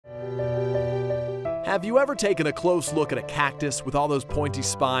Have you ever taken a close look at a cactus with all those pointy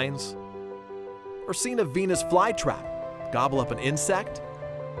spines? Or seen a Venus flytrap gobble up an insect?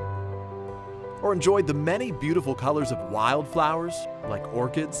 Or enjoyed the many beautiful colors of wildflowers like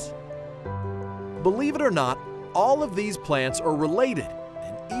orchids? Believe it or not, all of these plants are related,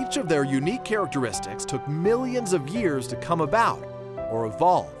 and each of their unique characteristics took millions of years to come about or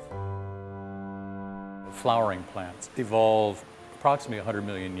evolve. Flowering plants evolved approximately 100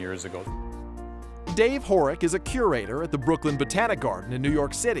 million years ago. Dave Horak is a curator at the Brooklyn Botanic Garden in New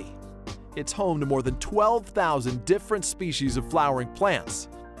York City. It's home to more than 12,000 different species of flowering plants.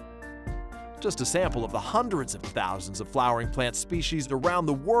 Just a sample of the hundreds of thousands of flowering plant species around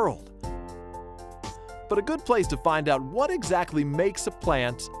the world. But a good place to find out what exactly makes a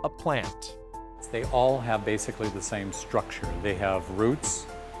plant a plant. They all have basically the same structure. They have roots,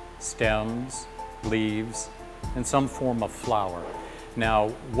 stems, leaves, and some form of flower. Now,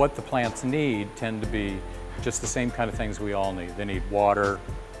 what the plants need tend to be just the same kind of things we all need. They need water,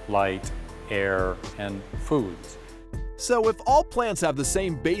 light, air, and foods. So if all plants have the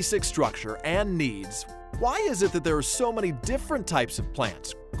same basic structure and needs, why is it that there are so many different types of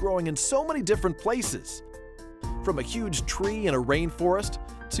plants growing in so many different places? From a huge tree in a rainforest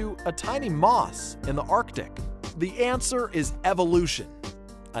to a tiny moss in the Arctic. The answer is evolution,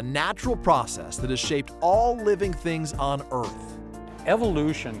 a natural process that has shaped all living things on Earth.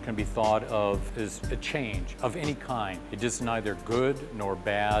 Evolution can be thought of as a change of any kind. It is neither good nor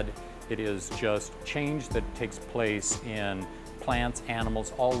bad. It is just change that takes place in plants,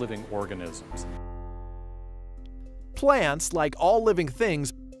 animals, all living organisms. Plants, like all living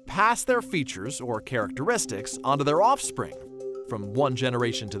things, pass their features or characteristics onto their offspring from one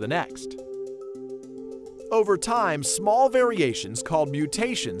generation to the next. Over time, small variations called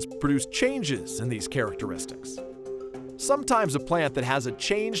mutations produce changes in these characteristics. Sometimes a plant that has a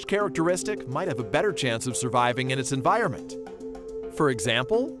changed characteristic might have a better chance of surviving in its environment. For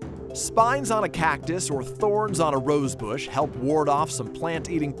example, spines on a cactus or thorns on a rosebush help ward off some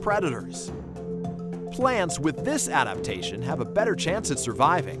plant-eating predators. Plants with this adaptation have a better chance at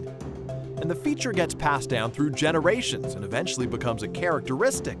surviving, and the feature gets passed down through generations and eventually becomes a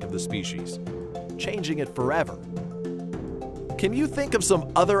characteristic of the species, changing it forever. Can you think of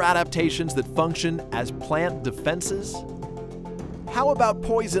some other adaptations that function as plant defenses? How about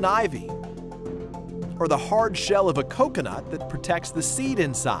poison ivy? Or the hard shell of a coconut that protects the seed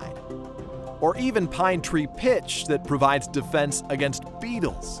inside? Or even pine tree pitch that provides defense against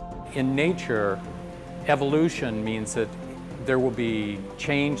beetles? In nature, evolution means that there will be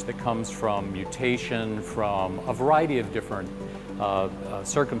change that comes from mutation, from a variety of different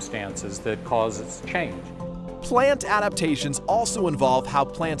circumstances that causes change. Plant adaptations also involve how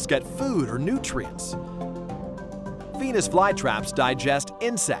plants get food or nutrients. Venus flytraps digest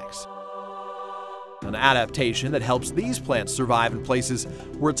insects, an adaptation that helps these plants survive in places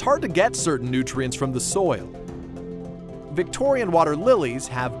where it's hard to get certain nutrients from the soil. Victorian water lilies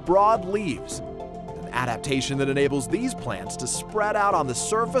have broad leaves, an adaptation that enables these plants to spread out on the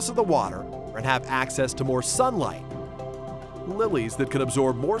surface of the water and have access to more sunlight. Lilies that can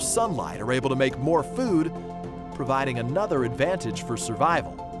absorb more sunlight are able to make more food, providing another advantage for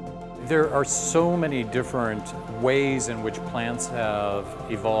survival. There are so many different ways in which plants have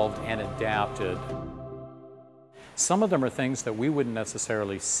evolved and adapted. Some of them are things that we wouldn't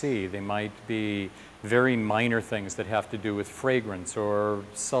necessarily see. They might be very minor things that have to do with fragrance or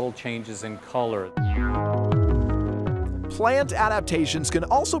subtle changes in color. Plant adaptations can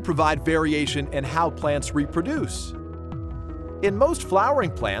also provide variation in how plants reproduce. In most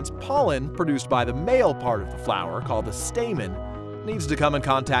flowering plants, pollen produced by the male part of the flower, called the stamen, needs to come in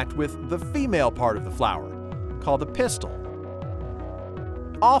contact with the female part of the flower, called the pistil.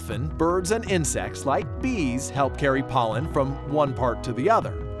 Often, birds and insects like bees help carry pollen from one part to the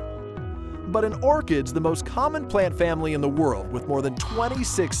other. But in orchids, the most common plant family in the world with more than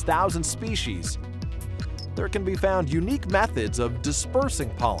 26,000 species, there can be found unique methods of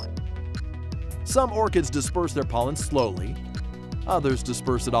dispersing pollen. Some orchids disperse their pollen slowly, others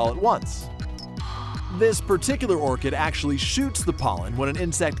disperse it all at once. This particular orchid actually shoots the pollen when an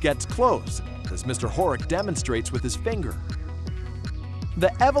insect gets close, as Mr. Horak demonstrates with his finger.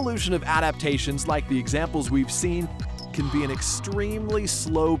 The evolution of adaptations like the examples we've seen can be an extremely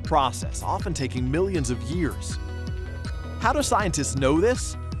slow process, often taking millions of years. How do scientists know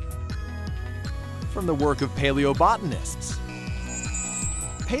this? From the work of paleobotanists.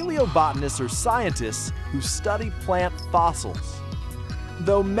 Paleobotanists are scientists who study plant fossils.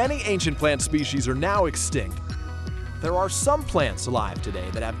 Though many ancient plant species are now extinct, there are some plants alive today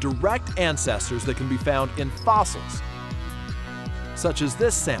that have direct ancestors that can be found in fossils, such as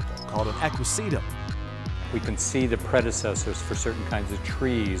this sample called an equisetum. We can see the predecessors for certain kinds of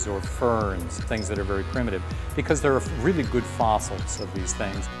trees or ferns, things that are very primitive, because there are really good fossils of these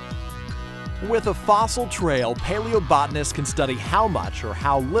things. With a fossil trail, paleobotanists can study how much or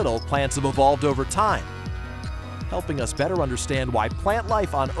how little plants have evolved over time, helping us better understand why plant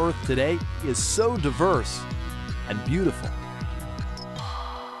life on Earth today is so diverse and beautiful.